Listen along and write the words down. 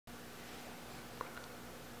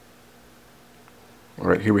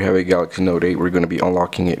Alright, here we have a Galaxy Note 8. We're going to be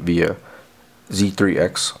unlocking it via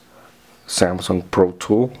Z3X Samsung Pro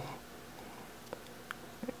Tool.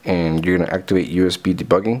 And you're going to activate USB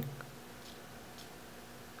debugging.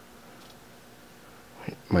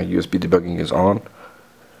 My USB debugging is on.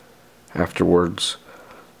 Afterwards,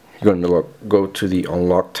 you're going to go to the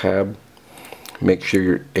Unlock tab. Make sure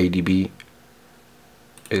your ADB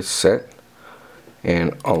is set.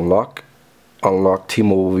 And unlock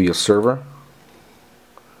T-Mobile via server.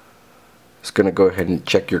 It's going to go ahead and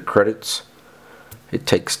check your credits. It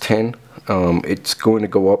takes 10. It's going to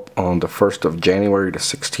go up on the 1st of January to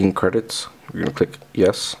 16 credits. You're going to click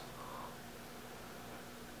yes.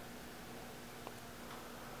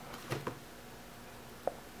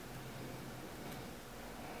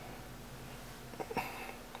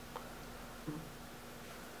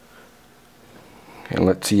 And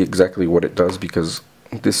let's see exactly what it does, because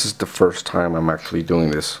this is the first time I'm actually doing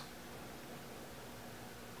this.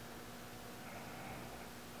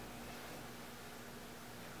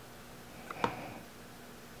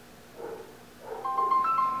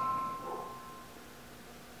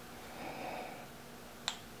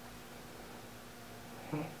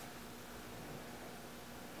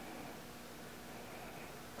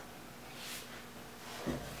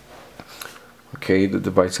 Okay, the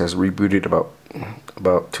device has rebooted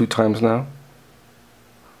about 2 times now.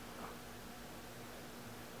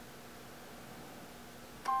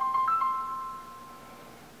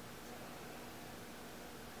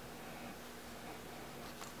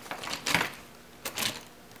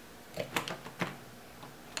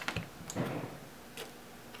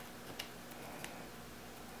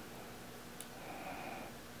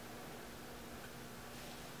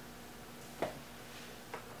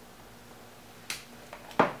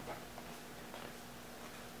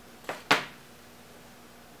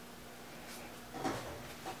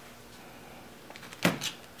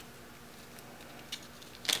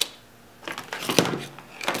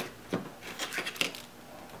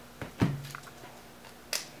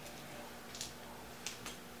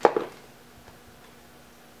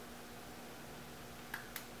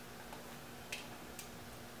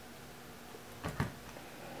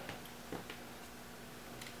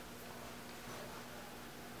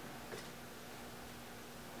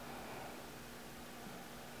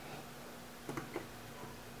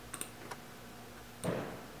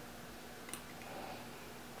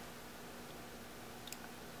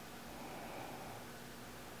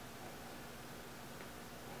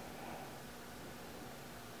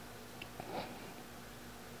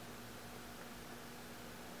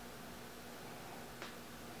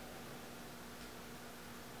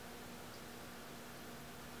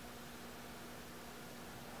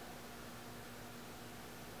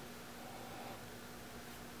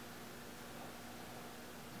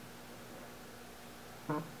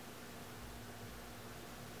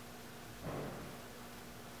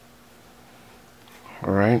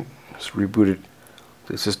 Alright, it's rebooted.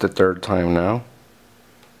 This is the 3rd time now.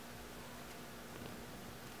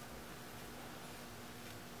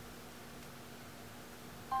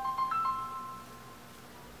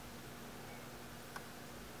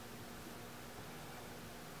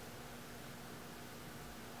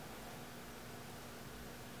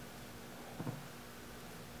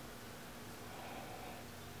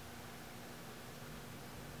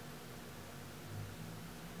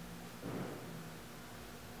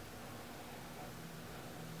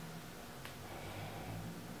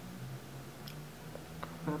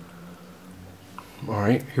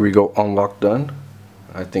 Alright, here we go, unlock done.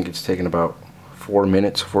 I think it's taken about 4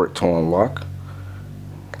 minutes for it to unlock.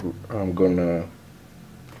 I'm gonna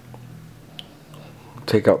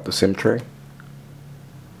take out the SIM tray.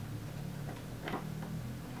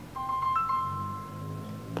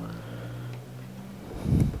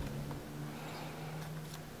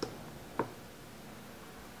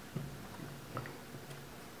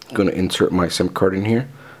 Gonna insert my SIM card in here,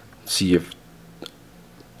 see if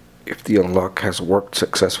the unlock has worked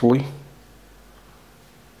successfully.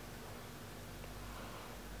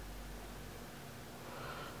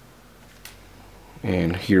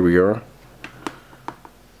 And here we are,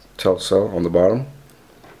 Telcel on the bottom.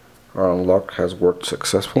 Our unlock has worked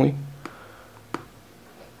successfully.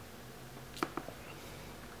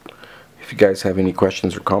 If you guys have any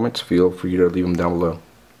questions or comments, feel free to leave them down below.